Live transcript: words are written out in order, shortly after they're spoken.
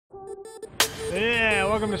Yeah,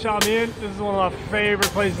 welcome to Shamian. This is one of my favorite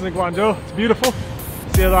places in Guangzhou. It's beautiful.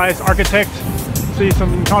 See a nice architect. See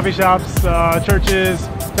some coffee shops, churches.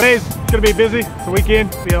 Today's gonna be busy. It's a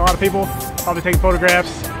weekend. Be a lot of people. Probably taking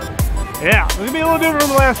photographs. Yeah, it's gonna be a little different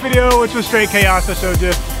from the last video, which was straight chaos I showed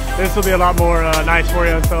you. This will be a lot more nice for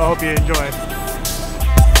you, so I hope you enjoy it.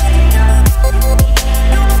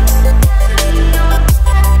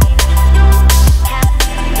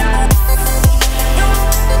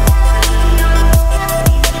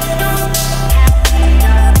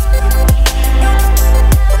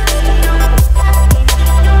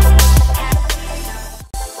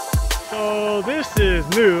 This is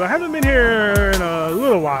new. I haven't been here in a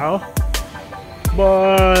little while,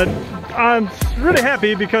 but I'm really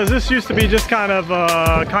happy because this used to be just kind of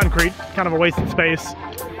concrete, kind of a wasted space,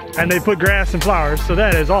 and they put grass and flowers, so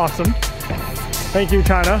that is awesome. Thank you,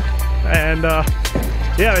 China. And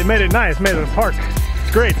yeah, they made it nice, made it a park.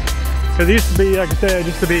 It's great, because it used to be, like I said,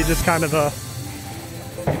 used to be just kind of a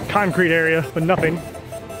concrete area with nothing.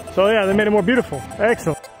 So yeah, they made it more beautiful.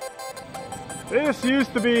 Excellent. This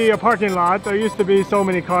used to be a parking lot. There used to be so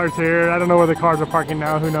many cars here. I don't know where the cars are parking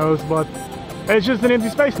now, who knows, but it's just an empty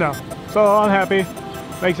space now. So I'm happy.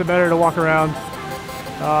 Makes it better to walk around.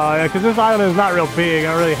 Yeah, because this island is not real big.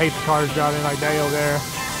 I really hate the cars driving like that over there.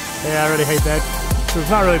 Yeah, I really hate that. So it's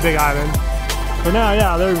not really a big island. So now,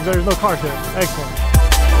 yeah, there's no cars here. Excellent.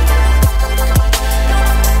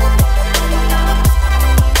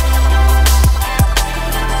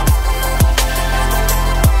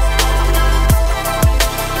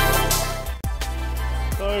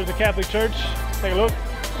 There's a Catholic church. Take a look.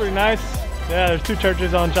 It's pretty nice. Yeah, there's two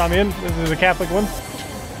churches on Shamian. This is a Catholic one.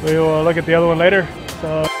 We will look at the other one later.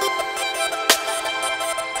 So.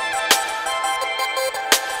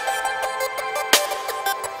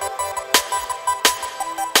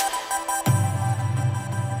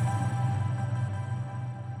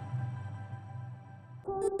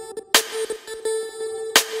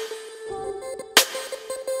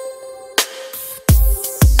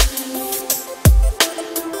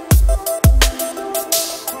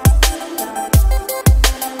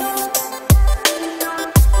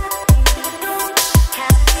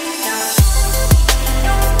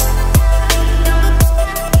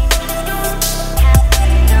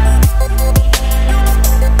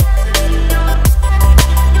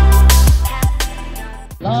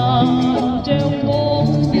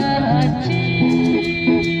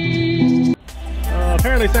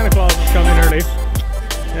 Apparently Santa Claus is coming early.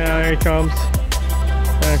 Yeah, here he comes.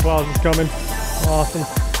 Santa Claus is coming. Awesome.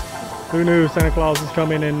 Who knew Santa Claus is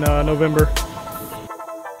coming in November?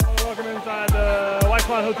 Welcome inside the White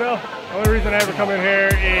Swan Hotel. The only reason I ever come in here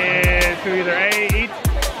is to either A, eat,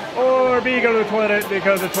 or B, go to the toilet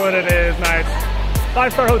because the toilet is nice.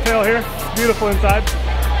 5-star hotel here. Beautiful inside.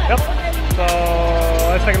 Yep. So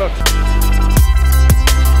let's take a look.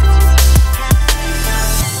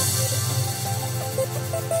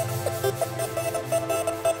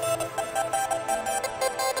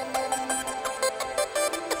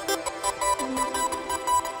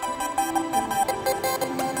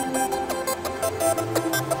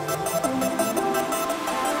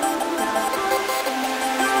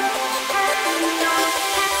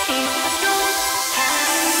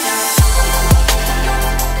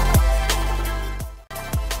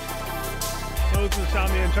 This is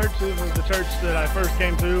Shamian Church. This is the church that I first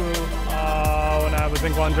came to when I was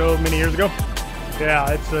in Guangzhou many years ago. Yeah,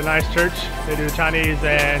 it's a nice church. They do Chinese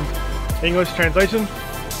and English translation.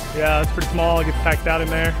 Yeah, it's pretty small. It gets packed out in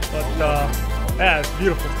there. But yeah, it's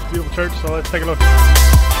beautiful. It's a beautiful church, so let's take a look.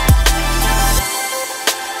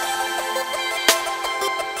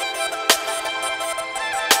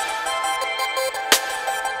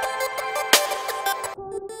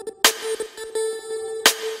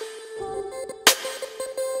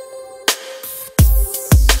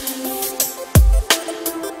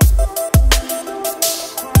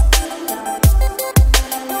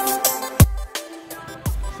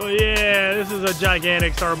 So yeah, this is a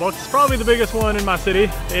gigantic Starbucks. It's probably the biggest one in my city.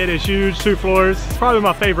 It is huge, 2 floors. It's probably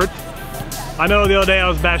my favorite. I know the other day I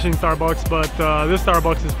was bashing Starbucks, but this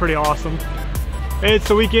Starbucks is pretty awesome. It's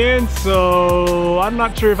the weekend, so I'm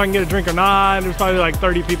not sure if I can get a drink or not. There's probably like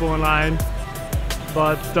 30 people in line,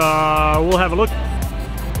 but we'll have a look.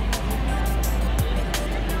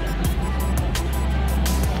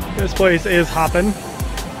 This place is hopping.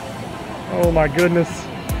 Oh my goodness.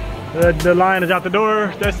 The line is out the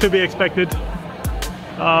door. That's to be expected.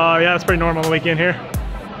 Yeah, it's pretty normal on the weekend here.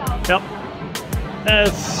 Yep.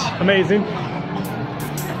 That's amazing.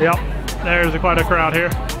 Yep. There's quite a crowd here.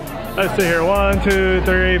 Let's see here. 1, 2,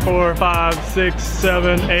 3, 4, 5, 6,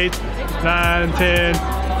 7, 8, 9, 10,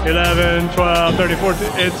 11, 12, 13, 14.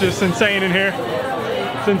 It's just insane in here.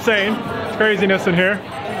 It's insane. It's craziness in here.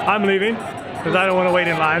 I'm leaving because I don't want to wait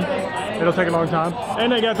in line. It'll take a long time.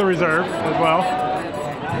 And they got the reserve as well.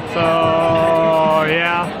 So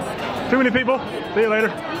yeah, too many people. See you later.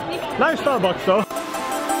 Nice Starbucks though.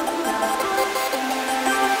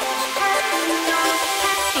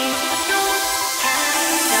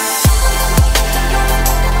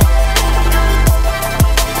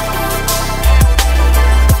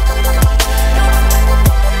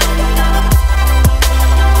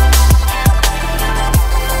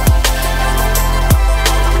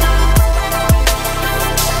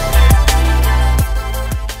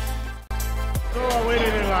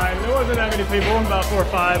 People, about 4 or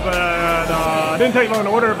 5, but didn't take long to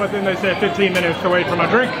order, but then they said 15 minutes to wait for my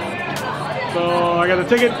drink. So I got a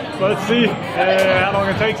ticket. Let's see how long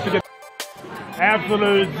it takes to get.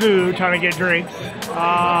 Absolute zoo trying to get drinks.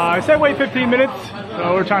 I said wait 15 minutes,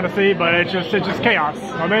 so we're trying to see, but it's just chaos.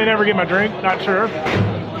 I may never get my drink, not sure.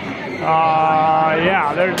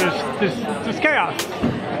 Yeah, they're just chaos.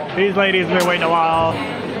 These ladies have been waiting a while.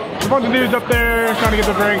 There's a bunch of dudes up there trying to get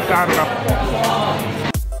the drinks. I don't know.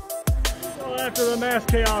 After the mass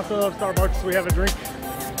chaos of Starbucks, we have a drink.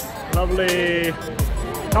 Lovely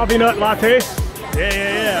coffee nut latte.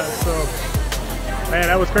 Yeah. So, man,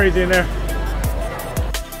 that was crazy in there.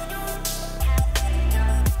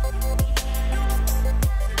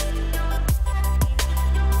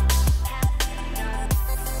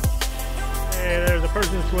 Hey, there's a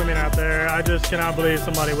person swimming out there. I just cannot believe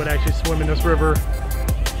somebody would actually swim in this river.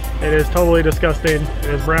 It is totally disgusting. It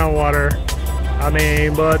is brown water. I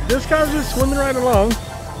mean, but this guy's just swimming right along.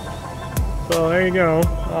 So there you go.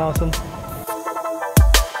 Awesome.